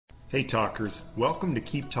Hey talkers, welcome to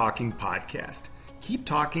Keep Talking Podcast. Keep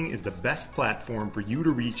Talking is the best platform for you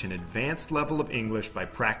to reach an advanced level of English by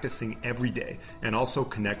practicing every day and also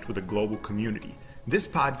connect with a global community. This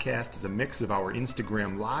podcast is a mix of our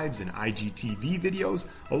Instagram lives and IGTV videos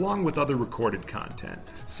along with other recorded content.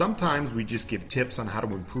 Sometimes we just give tips on how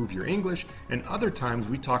to improve your English, and other times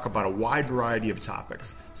we talk about a wide variety of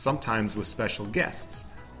topics, sometimes with special guests.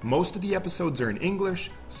 Most of the episodes are in English,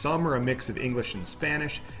 some are a mix of English and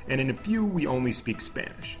Spanish, and in a few we only speak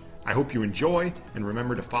Spanish. I hope you enjoy, and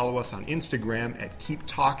remember to follow us on Instagram at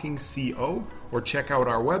KeepTalkingCO, or check out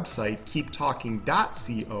our website,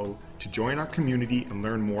 keeptalking.co, to join our community and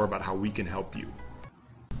learn more about how we can help you.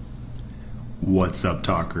 What's up,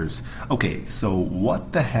 talkers? Okay, so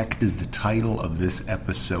what the heck does the title of this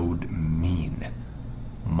episode mean?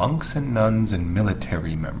 Monks and nuns and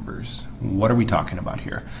military members. What are we talking about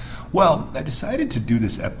here? Well, I decided to do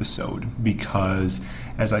this episode because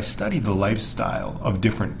as I study the lifestyle of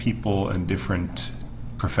different people and different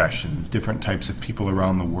professions, different types of people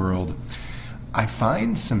around the world, I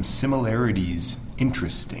find some similarities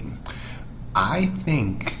interesting. I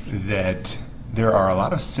think that there are a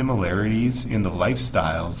lot of similarities in the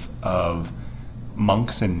lifestyles of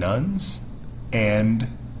monks and nuns and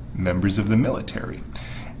members of the military.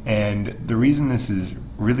 And the reason this is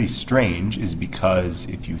really strange is because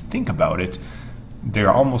if you think about it,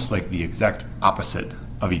 they're almost like the exact opposite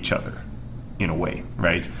of each other in a way,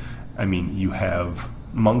 right? I mean, you have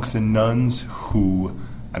monks and nuns who,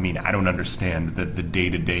 I don't understand the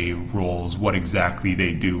day-to-day roles, what exactly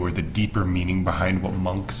they do, or the deeper meaning behind what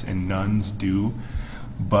monks and nuns do,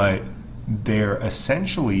 but they're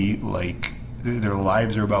essentially like, their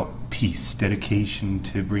lives are about peace, dedication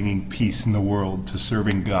to bringing peace in the world, to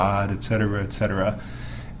serving God, etc., etc.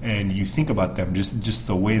 And you think about them, just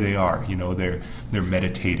the way they are, they're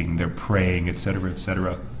meditating, they're praying, etc.,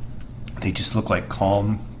 etc. They just look like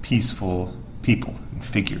calm, peaceful people and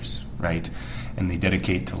figures, right? And they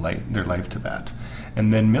dedicate their life to that.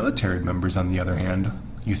 And then military members, on the other hand,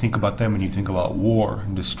 you think about them and you think about war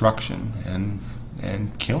and destruction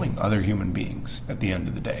and killing other human beings at the end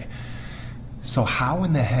of the day. So how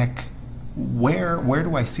in the heck, where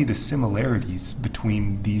do I see the similarities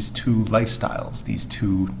between these two lifestyles, these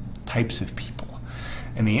two types of people?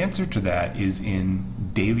 And the answer to that is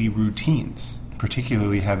in daily routines,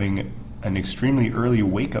 particularly having an extremely early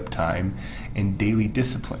wake-up time and daily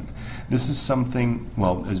discipline. This is something,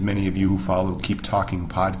 well, as many of you who follow Keep Talking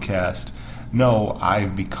podcast know,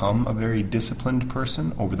 I've become a very disciplined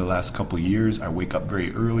person over the last couple of years. I wake up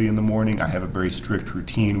very early in the morning. I have a very strict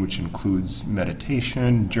routine, which includes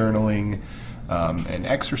meditation, journaling, and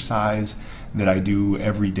exercise that I do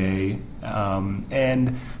every day.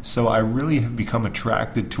 And so I really have become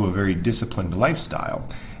attracted to a very disciplined lifestyle.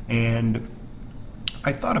 And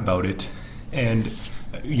I thought about it, and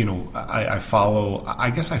I follow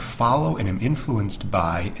and am influenced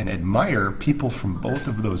by and admire people from both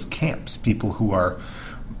of those camps. People who are,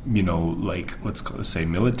 like, let's say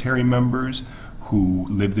military members who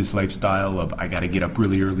live this lifestyle of, I got to get up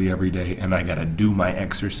really early every day and I got to do my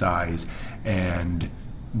exercise, and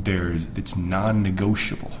it's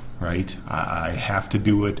non-negotiable, right? I have to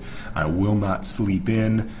do it. I will not sleep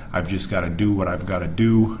in. I've just got to do what I've got to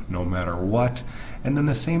do no matter what. And then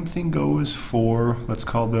the same thing goes for, let's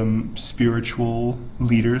call them spiritual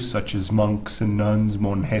leaders, such as monks and nuns,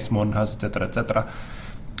 monjas, etc., etc.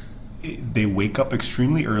 They wake up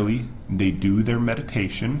extremely early, they do their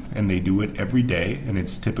meditation, and they do it every day, and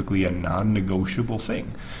it's typically a non-negotiable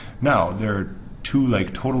thing. Now, there are two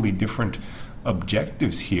totally different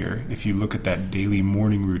objectives here. If you look at that daily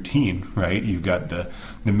morning routine, right, you've got the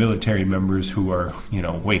military members who are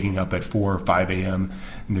waking up at 4 or 5 a.m.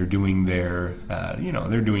 and they're doing their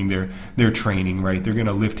their training, right? They're going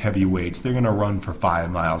to lift heavy weights, they're going to run for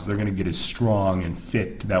 5 miles, they're going to get as strong and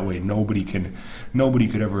fit, that way nobody could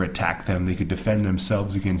ever attack them, they could defend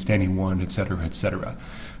themselves against anyone, etc., etc.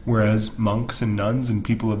 Whereas monks and nuns and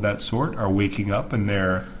people of that sort are waking up and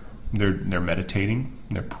they're meditating,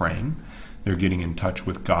 they're praying, they're getting in touch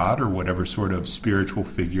with God or whatever sort of spiritual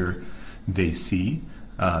figure they see.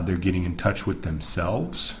 They're getting in touch with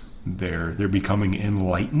themselves. They're becoming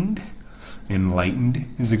enlightened.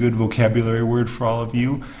 Enlightened is a good vocabulary word for all of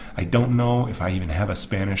you. I don't know if I even have a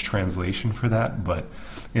Spanish translation for that, but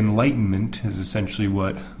enlightenment is essentially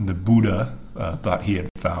what the Buddha thought he had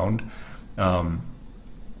found. I'm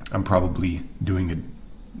probably doing it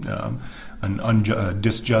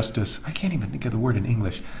disjustice. I can't even think of the word in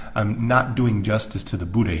English. I'm not doing justice to the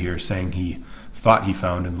Buddha here, saying he thought he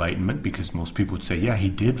found enlightenment, because most people would say, yeah, he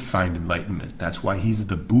did find enlightenment. That's why he's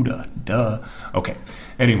the Buddha. Duh. Okay.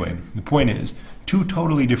 Anyway, the point is, two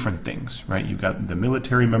totally different things, right? You've got the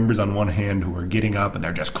military members on one hand who are getting up and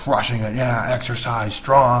they're just crushing it. Yeah, exercise,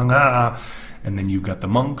 strong. And then you've got the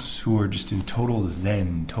monks who are just in total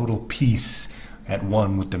zen, total peace, at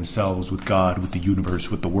one with themselves, with God, with the universe,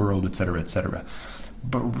 with the world, etc., etc.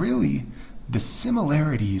 But really, the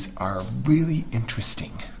similarities are really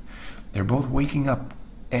interesting. They're both waking up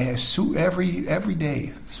every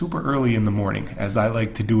day, super early in the morning, as I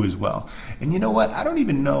like to do as well. And you know what? I don't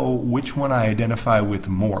even know which one I identify with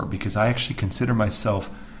more, because I actually consider myself,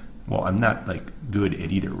 well, I'm not like good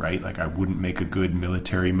at either, right? Like I wouldn't make a good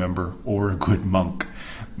military member or a good monk,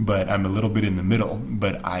 but I'm a little bit in the middle.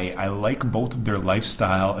 But I like both of their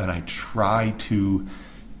lifestyle, and I try to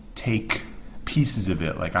take pieces of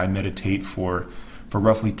it. Like I meditate for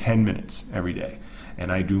roughly 10 minutes every day,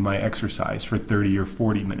 and I do my exercise for 30 or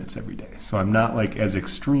 40 minutes every day. So I'm not like as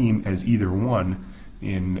extreme as either one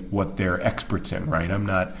in what they're experts in, right? I'm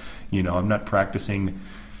not practicing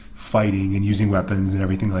fighting and using weapons and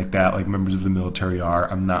everything like that like members of the military are.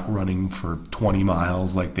 I'm not running for 20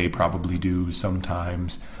 miles like they probably do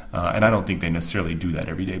sometimes. And I don't think they necessarily do that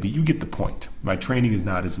every day, but you get the point. My training is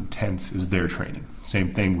not as intense as their training.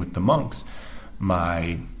 Same thing with the monks.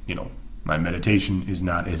 My meditation is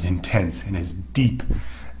not as intense and as deep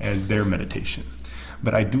as their meditation.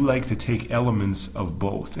 But I do like to take elements of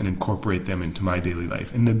both and incorporate them into my daily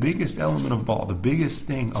life. And the biggest element of all, the biggest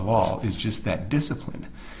thing of all, is just that discipline.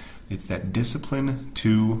 It's that discipline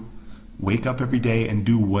to wake up every day and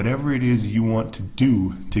do whatever it is you want to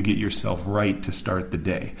do to get yourself right to start the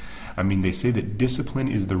day. I mean, they say that discipline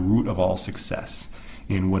is the root of all success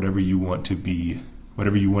in whatever you want to be,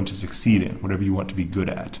 whatever you want to succeed in, whatever you want to be good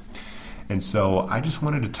at. And so I just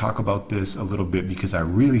wanted to talk about this a little bit because I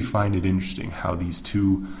really find it interesting how these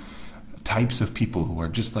two types of people who are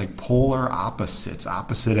just like polar opposites,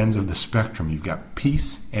 opposite ends of the spectrum. You've got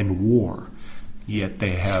peace and war, yet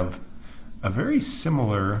they have a very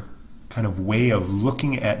similar kind of way of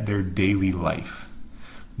looking at their daily life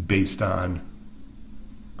based on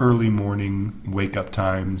early morning wake-up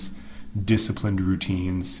times, disciplined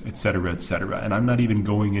routines, etc., etc. And I'm not even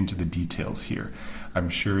going into the details here. I'm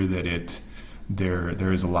sure that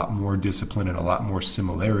there is a lot more discipline and a lot more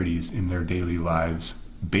similarities in their daily lives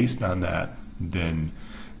based on that than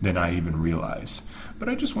I even realize. But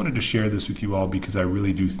I just wanted to share this with you all because I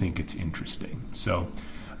really do think it's interesting. So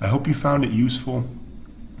I hope you found it useful.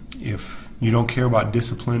 If you don't care about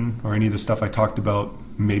discipline or any of the stuff I talked about,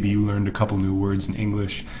 maybe you learned a couple new words in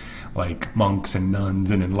English, like monks and nuns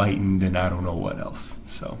and enlightened and I don't know what else.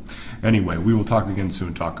 So anyway, we will talk again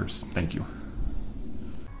soon, talkers. Thank you.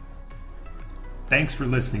 Thanks for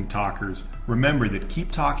listening, talkers. Remember that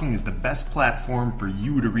Keep Talking is the best platform for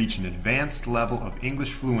you to reach an advanced level of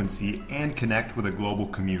English fluency and connect with a global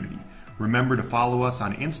community. Remember to follow us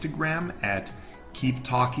on Instagram at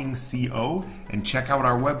KeepTalkingCO and check out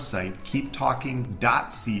our website,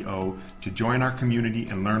 keeptalking.co, to join our community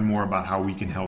and learn more about how we can help